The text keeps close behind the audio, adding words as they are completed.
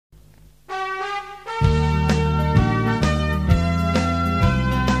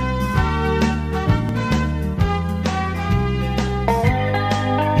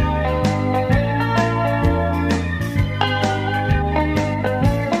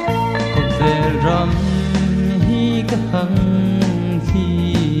ram hi ka hang thi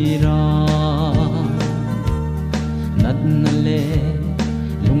ra nat na le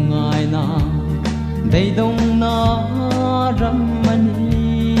lungai na dei dong na ram mani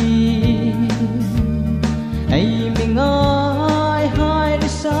ai mi ngai hai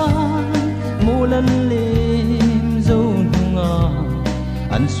ri sa mulan lim zo nunga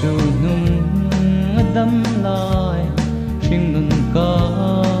an su nung adam lai sing nun ka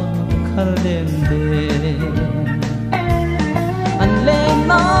khal dem de an le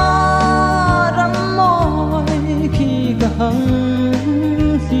na ram moi khi ka hang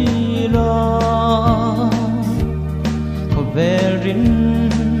si ra ko verin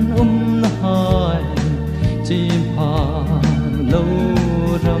na hai chim ha lâu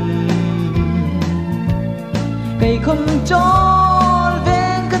ram cây không cho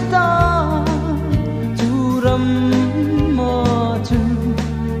ven cái ta chu ram mà chu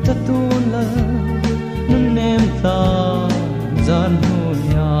ta tu la nun em ta gian hồ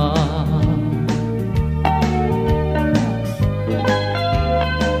ya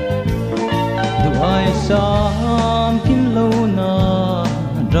du ai sam kim lâu na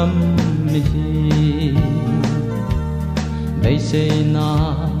ram mi bây giờ na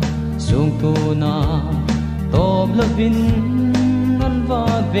sung tu na top la vin an va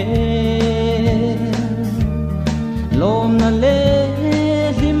ve lom na le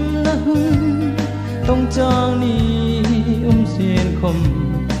lim na hun tong chang ni sin khom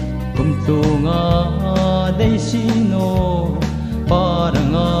tu nga dei si no para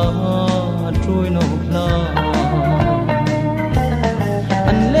nga trui no kla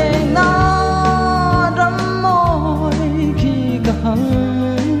an le na ram moi khi ka hang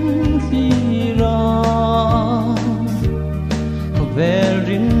si ra ko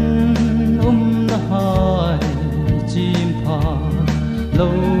verin na hai chim pha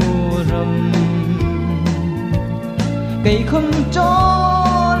lâu ram cây không cho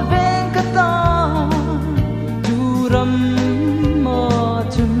ven cái ta chu ram mà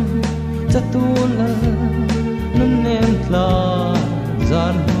chun cha tu la nun em tla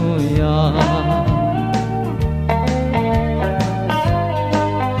gian ho ya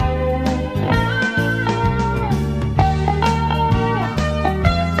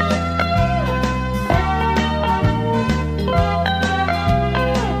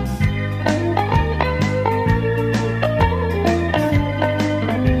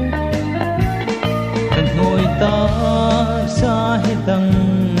ta sa hi tang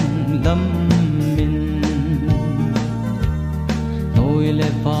lam min noi le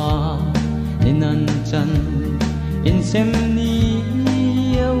pa in an chan in sem ni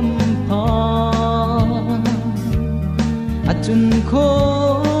pa achun kho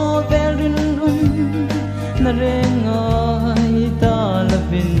verin na rengai ta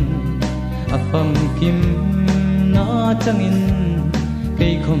lavin afam kim na changin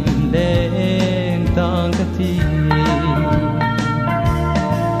cây khom leng tang ka thi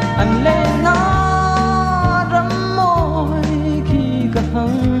an le na ram moi khi ka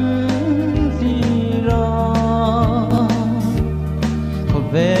hang si ra ko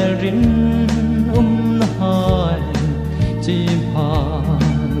verin na hai chim ha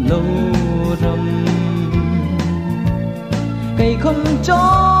lâu ram cây không cho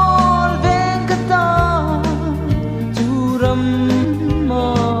ven ka ta chu ram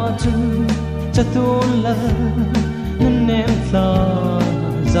cha tu la nun em tla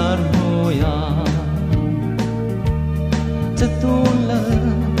zar ho ya cha tu la